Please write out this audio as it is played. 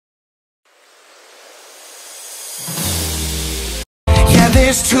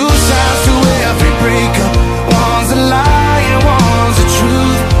There's two sides to every breakup. One's a lie and one's the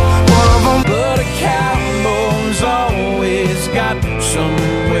truth. One of them, but a cowboy's always got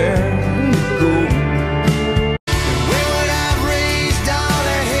somewhere to go. Where would I raised all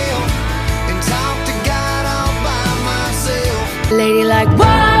the hill and talk to God all by myself? Lady like,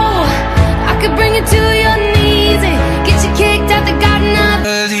 whoa, I could bring you to your knees and get you kicked out the garden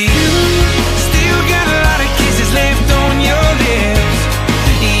of. You still got a lot of kisses left on your lips.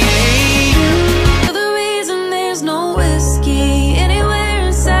 Yeah. You're the reason there's no whiskey anywhere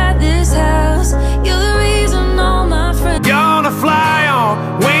inside this house. You're the reason all my friends Gonna fly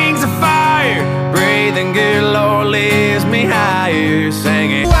on wings of fire. Breathing good, Lord, lifts me higher.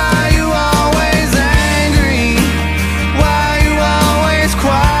 Singing, why you always angry? Why you always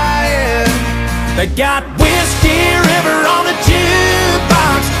quiet? They got Whiskey River on the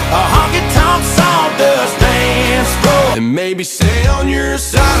jukebox, a honky-tonk sawdust dance floor. And maybe stay on your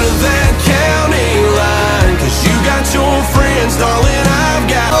side of that county line, 'cause you got your friends, darling, I've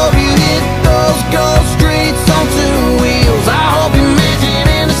got. Hope you hit those gold streets on two wheels. I hope you make it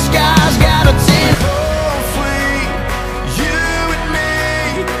in the sky's got a 10. Hopefully you and me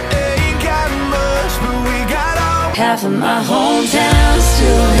ain't got much, but we got all. half of my hometown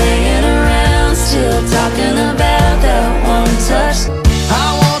still hanging around, still talking about that one touch. I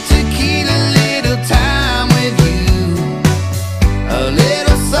want to keep a little time with you, a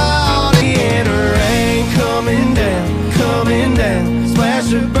little salt in the rain coming down,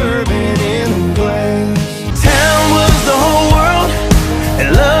 splash of bourbon in the glass. Town was the whole world, and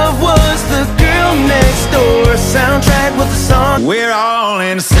love was the girl next door. Soundtrack with the song. We're all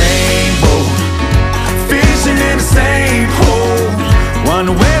in the same boat, fishing in the same hole,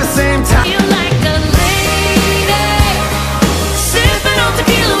 wonder where the same time. Feel like a lady, sipping on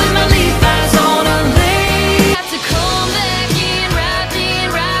tequila with my Levi's on a lady. Had to come back in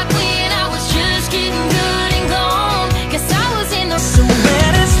right when I was just getting good and gone. Guess I was in the. So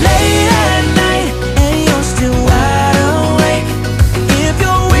when it's late at night and you're still wide awake, if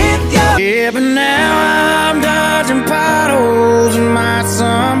you're with your. Yeah, but now I'm dodging potholes in my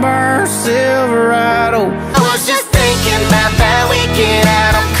sunburned Silverado. I was just thinking about that weekend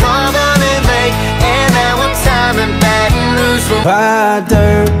out on Cumberland Lake, and now I'm timing Baton Rouge for buy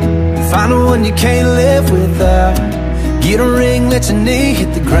dirt, find the one you can't live without. Get a ring, let your knee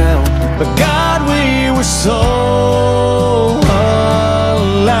hit the ground. But God, we were so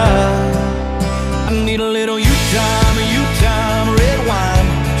alive. I need a little you time, red wine,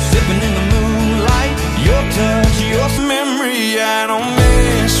 sipping in the moonlight. Your touch, your memory, I don't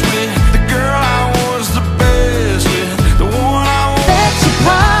mess with. The girl I was the best with, the one I was. Bet you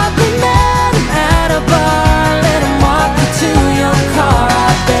probably met him at a bar, let him walk you to your car. I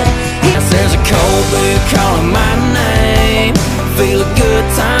bet There's a cold blue calling my name. Feel a good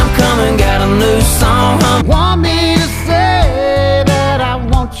time coming, got a new song hum. Want me to say that I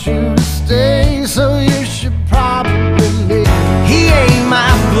want you to stay, so you should probably leave. He ain't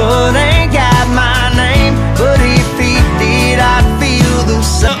my blood, ain't got my name, but if he did, I'd feel the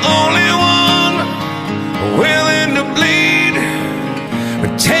same. The only one willing to bleed,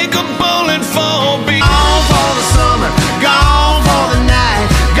 but take a bullet for me. Gone for the summer, gone for the night,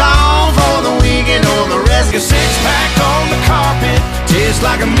 gone for the weekend or the rest. Your six-pack on the carpet, just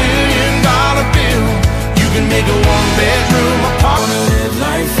like $1 million bill. You can make a one-bedroom apartment. Wanna live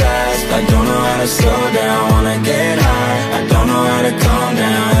life fast, I don't know how to slow down. Wanna get high, I don't know how to calm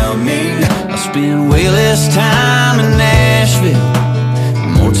down. Help me now. I spend way less time in Nashville,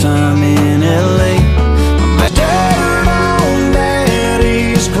 more time in LA. My dad on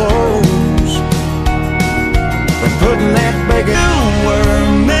daddy's clothes, we're putting that bacon on.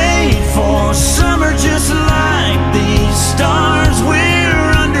 We're made for summer, just like these stars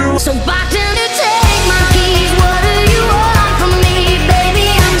we're under. so bartender, take my keys. What do you want from me, baby?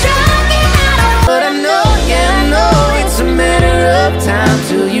 I'm drunk and I don't. But I know, yeah, I know it's a matter of time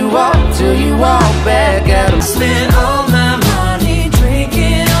till you walk back out. I'm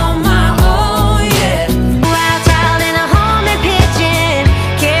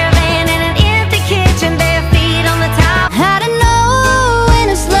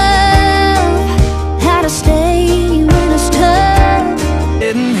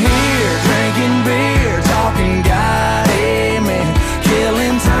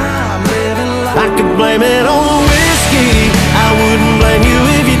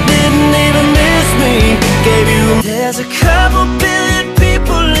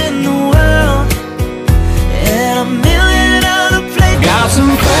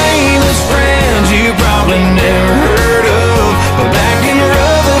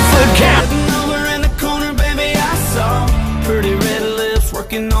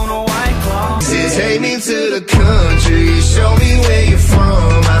the country. Show me where you're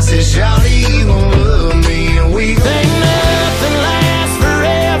from. I said, Shawty, you gon' love me. And we Ain't nothing lasts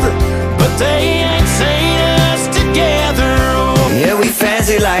forever, but they ain't seen us together. Oh. Yeah, we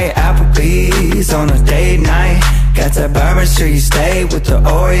fancy like Applebee's on a date night. Got that Bourbon Street steak with the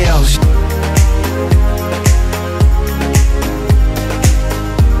Oreos.